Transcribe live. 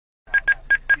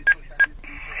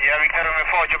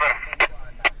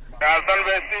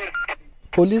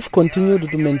Police continued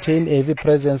to maintain a heavy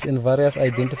presence in various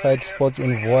identified spots in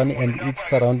Vuwani and its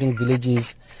surrounding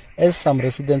villages. As some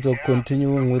residents were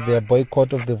continuing with their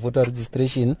boycott of the voter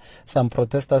registration, some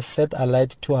protesters set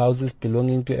alight two houses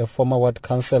belonging to a former ward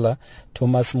councillor,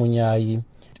 Thomas Munyai.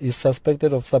 He is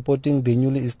suspected of supporting the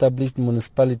newly established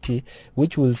municipality,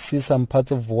 which will see some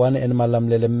parts of Vuwani and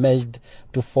Malamulele merged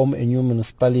to form a new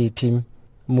municipality.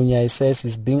 Munyai says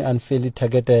he's being unfairly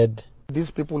targeted.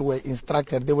 These people were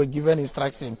instructed, they were given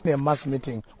instruction in a mass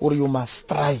meeting, or you must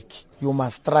strike. You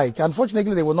must strike.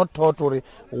 Unfortunately, they were not taught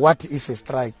what is a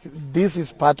strike. This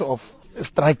is part of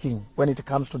striking when it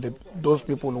comes to those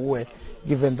people who were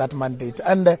given that mandate.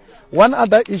 And one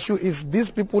other issue is these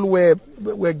people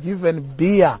were given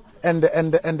beer and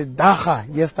dacha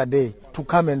yesterday to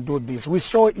come and do this. We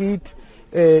saw it.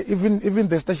 Even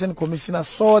the station commissioner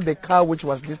saw the car which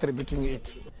was distributing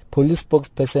it. Police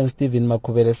spokesperson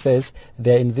Tiva says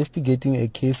they are investigating a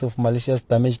case of malicious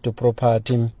damage to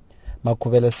property.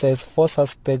 Makubele says 4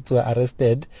 suspects were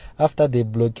arrested after they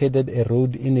blockaded a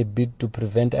road in a bid to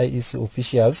prevent IEC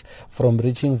officials from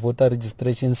reaching voter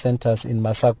registration centers in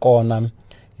Masakona.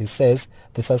 He says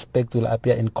the suspects will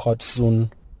appear in court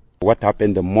soon. What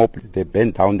happened, the mob, they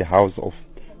burned down the house of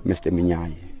Mr.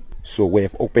 Munyai. So we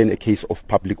have opened a case of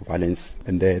public violence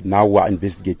and now we are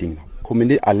investigating.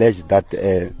 Community alleged that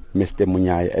Mr.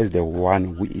 Munyai is the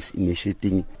one who is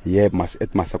initiating here at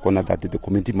Masakona that the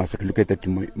community must relocate to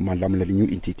Malamulele new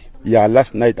entity. Yeah,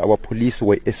 last night our police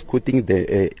were escorting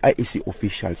the IEC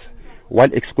officials.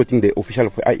 While escorting the official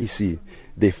of IEC,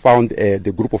 they found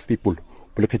the group of people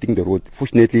blocking the road.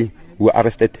 Fortunately, we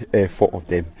arrested 4 of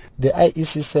them. The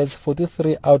IEC says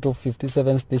 43 out of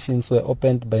 57 stations were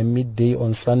opened by midday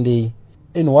on Sunday.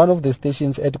 In one of the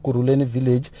stations at Kuruleni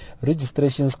village,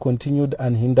 registrations continued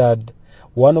unhindered.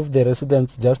 One of the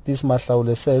residents, Justice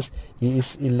Mahlaule, says he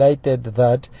is elated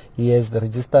that he has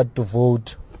registered to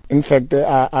vote. In fact,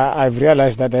 I've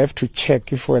realized that I have to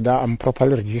check if whether I'm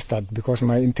properly registered, because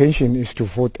my intention is to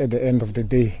vote at the end of the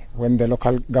day when the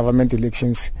local government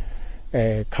elections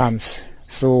comes.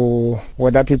 So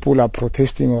whether people are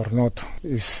protesting or not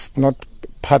is not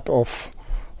part of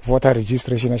voter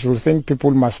registration. I should think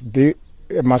people must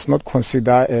not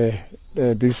consider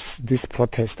this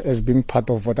protest as being part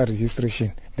of voter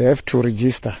registration. They have to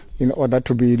register in order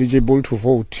to be eligible to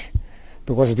vote,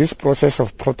 because this process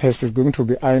of protest is going to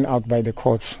be ironed out by the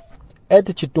courts. At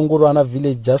Chitungurwana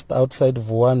village just outside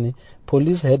Vuwani,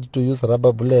 police had to use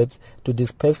rubber bullets to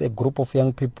disperse a group of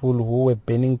young people who were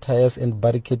burning tires and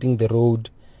barricading the road.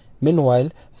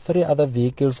 Meanwhile, 3 other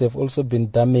vehicles have also been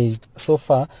damaged. So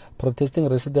far, protesting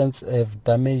residents have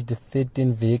damaged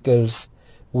 13 vehicles.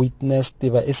 Witness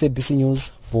Tiva, SABC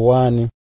News, Vuwani.